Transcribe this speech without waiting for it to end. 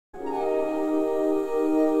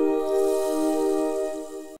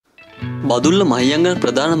බදුල්ල මහියංගන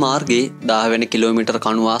ප්‍රධාන මාර්ගයේ 10 වෙනි කිලෝමීටර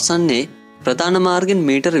කණුව ආසන්නයේ ප්‍රධාන මාර්ගෙන්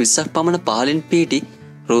මීටර 20ක් පමණ පහළින් පිහිටි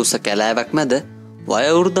රූස කැලෑවක් මැද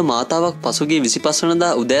වයෝවෘද්ධ මාතාවක් පසුගිය 25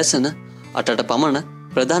 වෙනිදා උදෑසන 8ට පමණ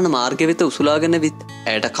ප්‍රධාන මාර්ගය වෙත උසුලාගෙන විත්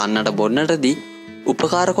ඇයට කන්නට බොන්නටදී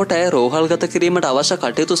උපකාර කොට ඇය රෝහල්ගත කිරීමට අවශ්‍ය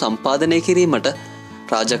කටයුතු සම්පාදනය කිරීමට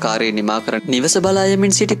රාජකාරිය නිමා කර නිවස බලා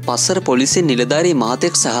යමින් සිටි පස්සර පොලිසිය නිලධාරී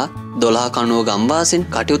මහතෙක් සහ 12 කණුව ගම්වාසීන්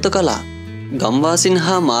කටයුතු කළා. ගම්වාසීන්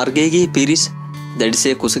හා මාර්ගයේ ගිය පිරිස්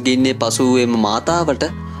දැඩිසේ කුසගින්නේ පසු වූ එම මාතාවට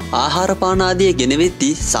ආහාර පාන ආදිය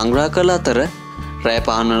ගෙනවෙද්දී සංග්‍රහ කළ අතර රැය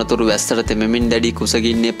පහන් වනතුරු වැස්සට තෙමෙමින් දැඩි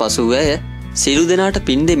කුසගින්නේ පසු වූ ඇය සියලු දෙනාට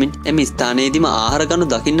පින් දෙමින් එම ස්ථානයේදීම ආහාර ගනු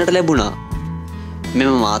දකින්නට ලැබුණා.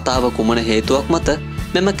 මෙම මාතාව කුමන හේතුවක් මත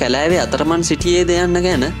මෙම කැලෑවේ අතරමං සිටියේද යන්න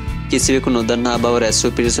ගැන කිසිවෙකු නොදන්නා බව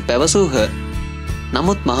රැස්වූ පිරිස පැවසූහ.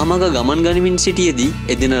 නමුත් මහමග ගමන් ගනිමින් සිටියේදී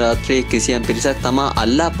එදින රාත්‍රියේ කිසියම් පිරිසක් තමා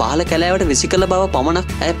අල්ලා පහළ කැලෑවට විසිකළ බව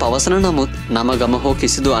පමණක් ඇය පවසන නමුත් නම ගම හෝ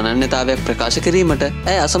කිසිදු අනන්‍යතාවයක් ප්‍රකාශ කිරීමට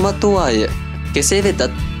ඇය අසමත් වූවාය. කෙසේ වෙතත්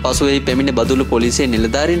පසුවෙහි පැමිණ බදුල්ල පොලිසිය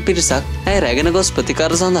නිලධාරීන් පිරිසක් ඇය රැගෙන ගොස්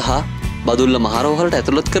ප්‍රතිකාර සඳහා බදුල්ල මහරෝහලට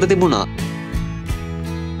ඇතුළත් කර තිබුණා.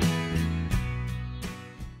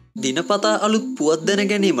 දිනපතා අලුත් පුවත් දැන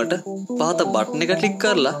ගැනීමට පහත බටන් එක ක්ලික්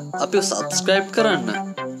කරලා අපිව සබ්ස්ක්‍රයිබ් කරන්න.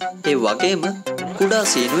 ඒ වගේම කුඩා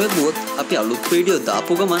සීනුවෙ බුවොත් අපි අලුත් වීඩියෝ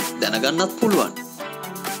දාපු ගමන් දැනගන්නත් පුළුවන්.